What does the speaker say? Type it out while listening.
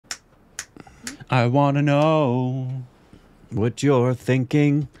I want to know what you're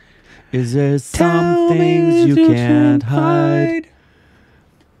thinking. Is there some things you can't hide?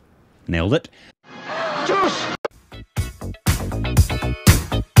 Nailed it. Juice!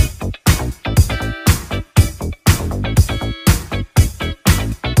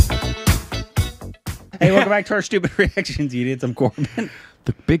 Hey, welcome back to our stupid reactions, you idiots. I'm Corbin.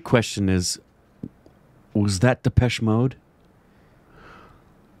 The big question is, was that Depeche Mode?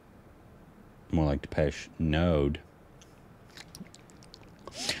 More like Depeche Node.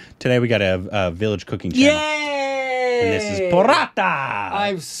 Today we got a village cooking channel. Yay! And this is Paratha.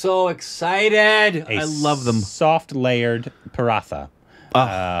 I'm so excited. I love them. Soft layered Paratha.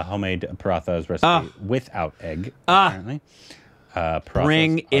 Homemade Paratha's recipe without egg, apparently.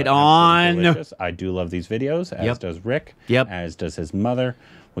 Bring it on. Delicious. I do love these videos, as does Rick, as does his mother.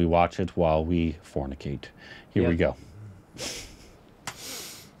 We watch it while we fornicate. Here we go.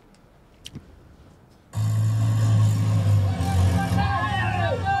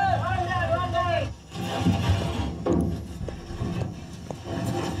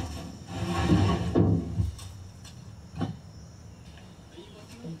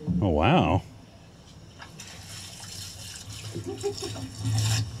 Oh, wow.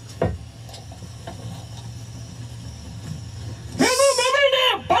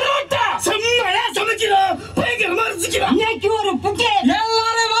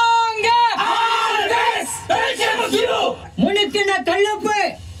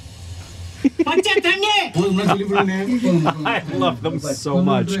 I love them so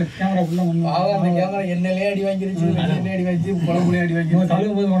much. No,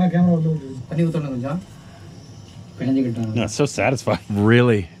 it's so satisfying.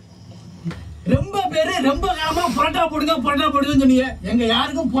 Really?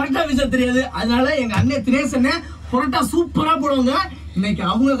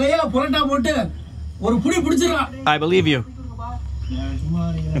 I believe you.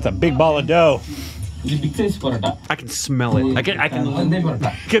 It's a big ball of dough. I can smell it. I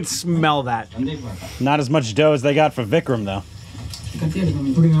can smell that. Not as much dough as they got for Vikram, though.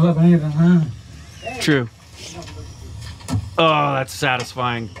 True. Oh, that's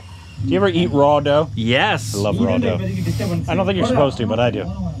satisfying. Do you ever eat raw dough? Yes. I love raw dough. I don't think you're supposed to, but I do.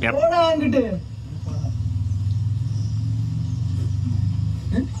 Yep.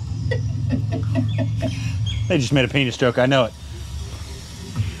 They just made a penis joke. I know it.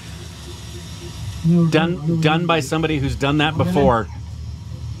 Done by somebody who's done that before.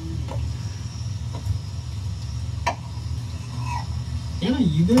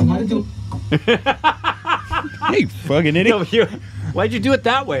 Hey, fucking idiot. Why'd you do it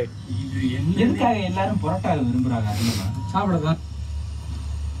that way?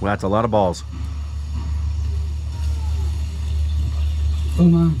 Well, that's a lot of balls. A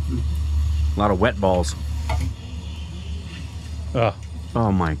lot of wet balls.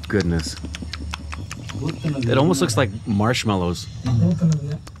 Oh my goodness. It almost looks like marshmallows.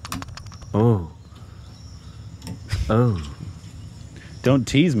 Oh. Oh. Don't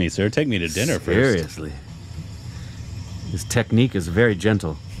tease me, sir. Take me to dinner first. Seriously. His technique is very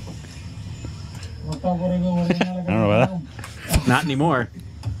gentle. I don't know about that. Not anymore.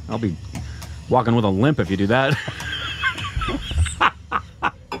 I'll be walking with a limp if you do that.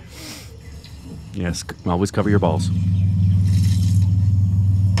 Yes, always cover your balls.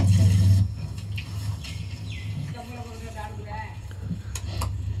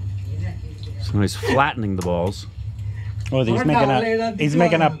 So he's flattening the balls. Oh, he's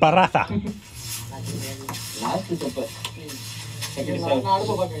making a paratha.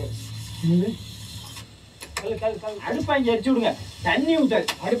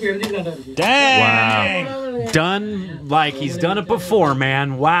 Dang! Wow. Done like he's done it before,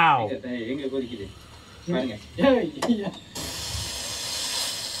 man. Wow.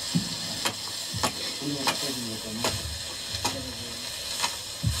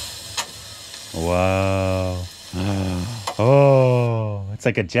 Wow. Oh, it's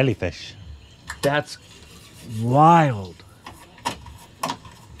like a jellyfish. That's wild.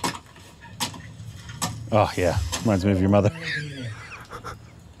 Oh, yeah. Reminds me of your mother.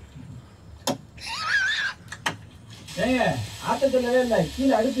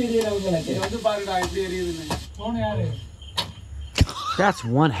 That's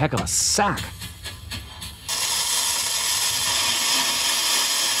one heck of a sack.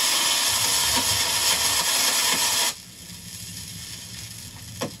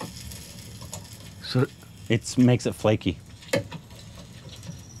 So it makes it flaky.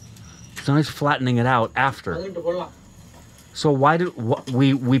 So he's flattening it out after. So why did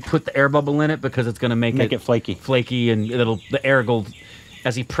we put the air bubble in it? Because it's going to make it flaky. Flaky, and the air will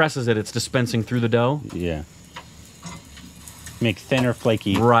as he presses it, it's dispensing through the dough. Yeah. Make thinner,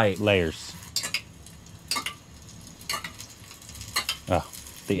 flaky layers. Oh,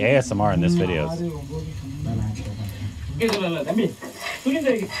 the ASMR in this video.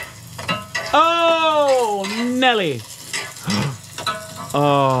 Oh, Nelly.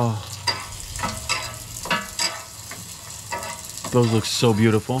 Oh. Those look so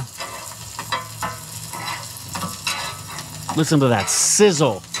beautiful. Listen to that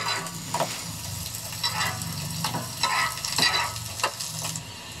sizzle.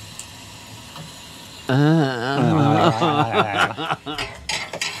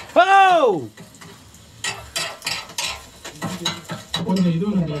 Oh!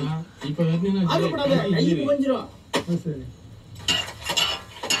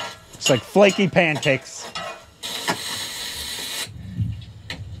 It's like flaky pancakes.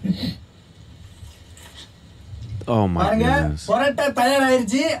 Oh my goodness. Parotta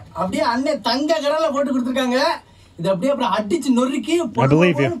தயாராயிருச்சு. அப்படியே அண்ணே தங்க கரல்ல போட்டு கொடுத்திருக்காங்க. இது அப்படியே அப்புறம் அடிச்சு நொறுக்கி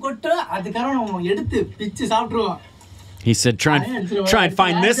கொட்டு அதுக்கப்புறம் நம்ம எடுத்து பிச்சு சாப்பிடுவோம். He said try and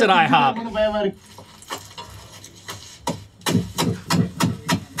find this at IHOP.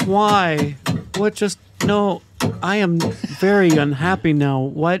 Why? What just no, I am very unhappy now.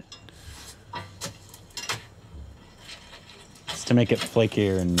 What? It's to make it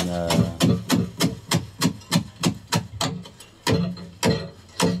flakier and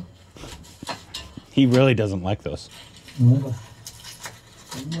he really doesn't like those.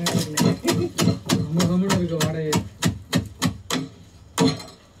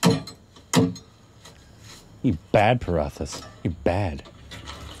 You bad Parathas. You're bad.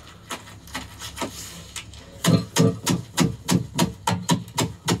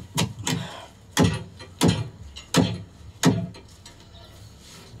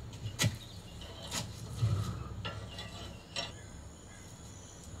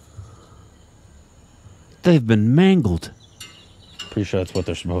 They've been mangled. Pretty sure that's what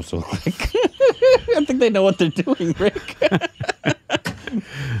they're supposed to look like. I think they know what they're doing, Rick.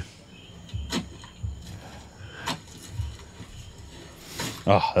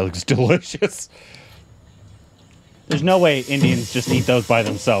 Oh, that looks delicious. There's no way Indians just eat those by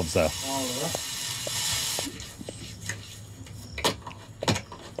themselves, though.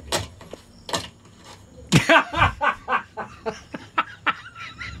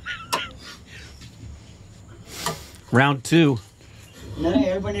 Round 2.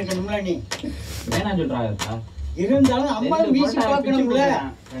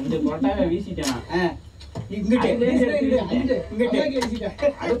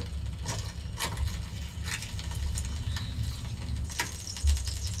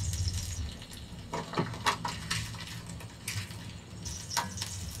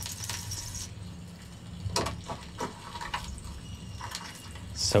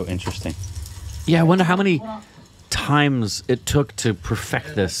 So interesting. Yeah, I wonder how many times it took to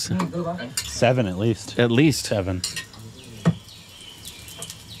perfect this. 7 at least. At least 7.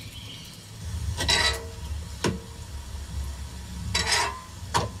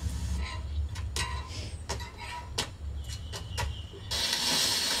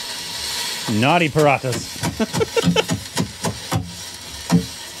 Naughty Parathas.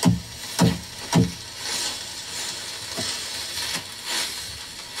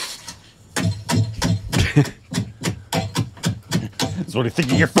 What do you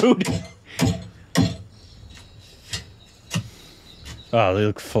think of your food? Oh, they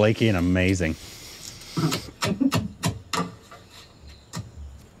look flaky and amazing.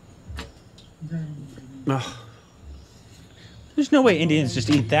 Oh. There's no way Indians just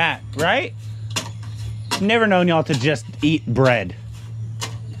eat that, right? Never known y'all to just eat bread.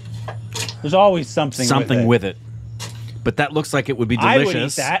 There's always something with it. But that looks like it would be delicious. I would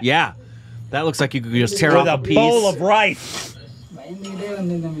eat that. Yeah. That looks like you could just tear off a piece. With a bowl of rice.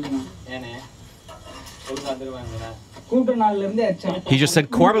 He just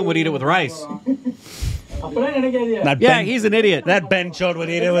said Corbin would eat it with rice. Yeah, he's an idiot. That Ben Chod would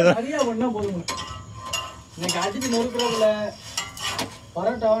eat it with a...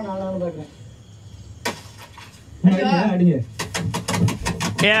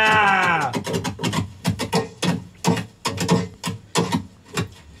 Yeah.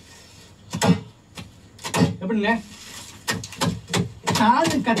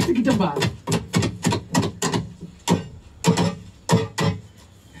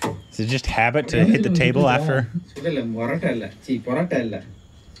 Is it just habit to hit the table after?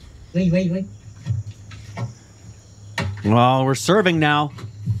 Well, we're serving now.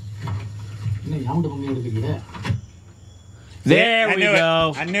 There we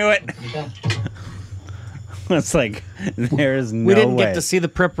go. I knew it. It's like, there's no way. We didn't get to see the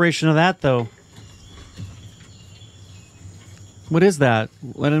preparation of that, though. What is that?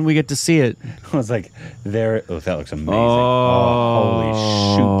 Why didn't we get to see it? I was like, there. Oh, that looks amazing. Oh, holy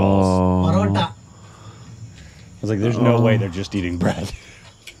shoot balls. Parotta. I was like, there's no way they're just eating bread.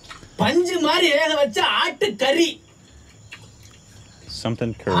 பஞ்சு மாதிரி வேக வச்ச ஆட்டு கறி.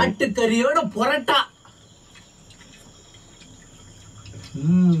 Something curry. ஆட்டு கறியோட parotta.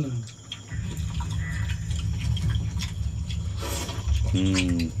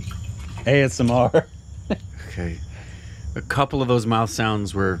 ASMR. Okay. A couple of those mouth sounds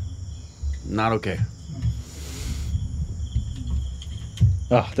were not okay.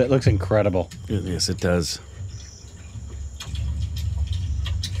 Oh, that looks incredible. Yes, it does.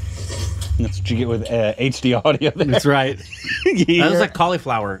 That's what you get with HD audio. There. That's right. That was like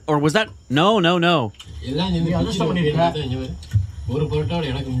cauliflower. Or was that? No. ஒரு பரோட்டாவோட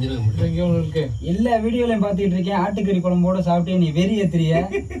எனக்கு மிஞ்சினது எல்லா வீடியோலையும் பார்த்துட்டு இருக்கேன். ஆட்டுக்கறி குழம்போட சாப்பிட்டே நீ வெறி ஏத்துறிய.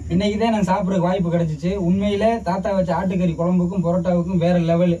 இன்னைக்கு தான் நான் சாப்பிட்றதுக்கு வாய்ப்பு கிடைச்சிச்சு. உண்மையில தாத்தா வச்ச ஆட்டுக்கறி குழம்புக்கும் பரோட்டாவுக்கும் வேற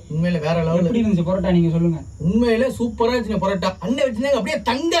லெவல். உண்மையில வேற லெவல். எப்படி இருந்துச்சு பரோட்டா நீங்க சொல்லுங்க. உண்மையில சூப்பரா இருந்துச்சு பரோட்டா. அண்ணன் வச்சிருந்தாங்க அப்படியே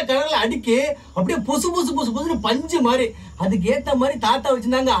தங்க கலர்ல அடிக்கி அப்படியே பொசு பஞ்சு மாதிரி. அதுக்கு ஏத்த மாதிரி தாத்தா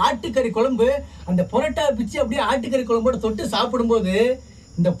வச்சிருந்தாங்க ஆட்டுக்கறி குழம்பு. அந்த பரோட்டா பிச்சு அப்படியே ஆட்டுக்கறி குழம்போட தொட்டு சாப்பிடும்போது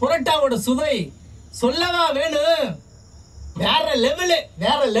இந்த பரோட்டாவோட சுவை சொல்லவா வேணும். வேற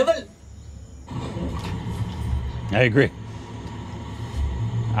level. I agree.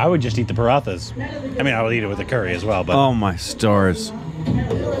 I would just eat the parathas. I mean, I would eat it with the curry as well. But oh my stars!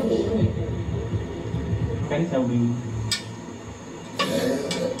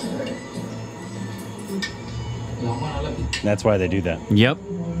 That's why they do that. Yep.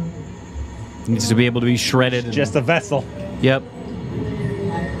 Needs to be able to be shredded. Just a vessel. Yep.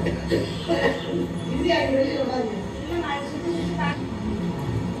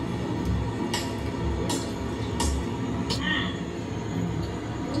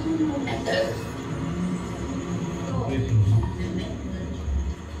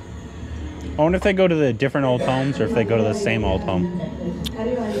 I wonder if they go to the different old homes or if they go to the same old home.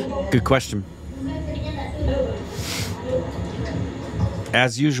 Good question.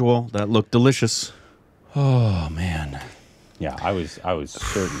 As usual, that looked delicious. Oh man, yeah, I was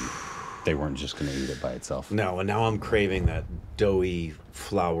certain they weren't just going to eat it by itself. No, and now I'm craving that doughy,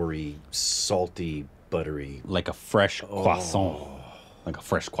 floury, salty, buttery, like a fresh croissant. Like a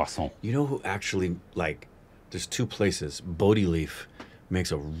fresh croissant. You know who actually, like, there's two places. Bodhi Leaf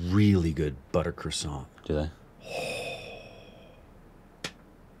makes a really good butter croissant. Do they?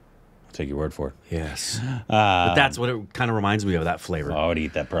 I'll take your word for it. Yes. But that's what it kind of reminds me of, that flavor. I would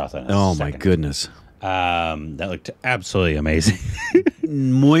eat that paratha in a Oh, second. my goodness. That looked absolutely amazing.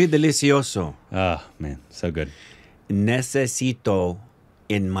 Muy delicioso. Oh, man. So good. Necesito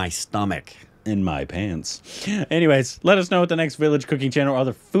in my stomach. In my pants. Anyways, let us know what the next village cooking channel or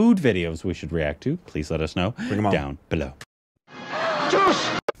other food videos we should react to. Please let us know Bring 'em on. down below.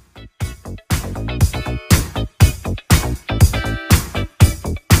 Juice!